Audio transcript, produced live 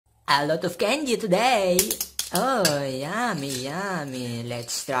A lot of candy today. Oh, yummy, yummy.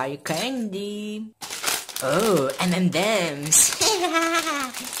 Let's try candy. Oh, M&M'S.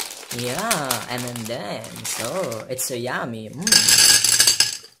 Yeah, M&M'S. Oh, it's so yummy.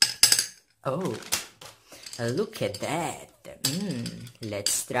 Oh, look at that.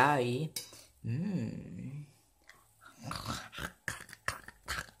 Let's try.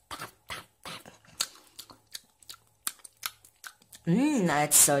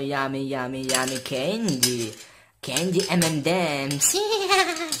 That's so yummy, yummy, yummy candy. Candy M&M'S.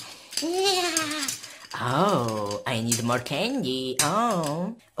 Yeah. Oh, I need more candy.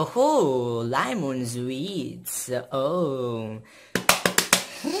 Oh, lemon sweets. Oh.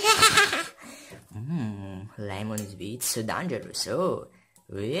 Lemon sweets, so dangerous. Oh.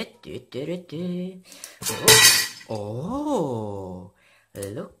 Oh,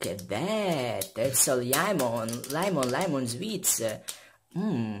 look at that. That's a lemon sweets.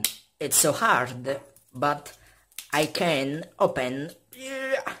 It's so hard, but I can open.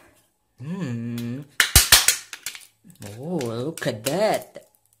 Oh, look at that.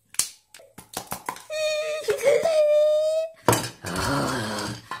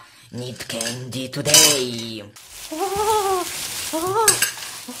 Need candy today.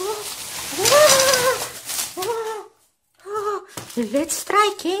 Let's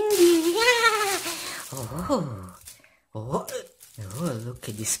try candy. Look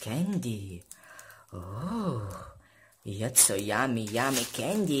at this candy. Oh, it's so yummy, yummy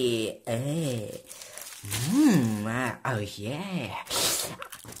candy. Oh yeah.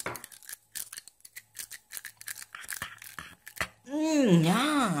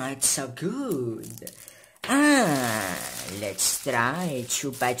 It's so good. Let's try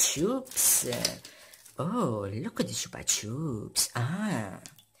Chupa Chups. Oh, look at the Chupa Chups.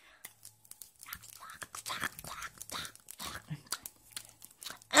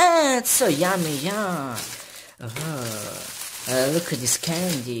 It's so yummy, yeah. Look at this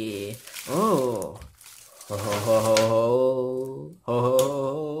candy.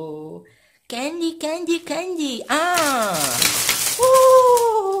 Candy, candy, candy.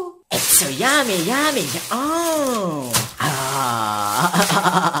 It's so yummy, yummy.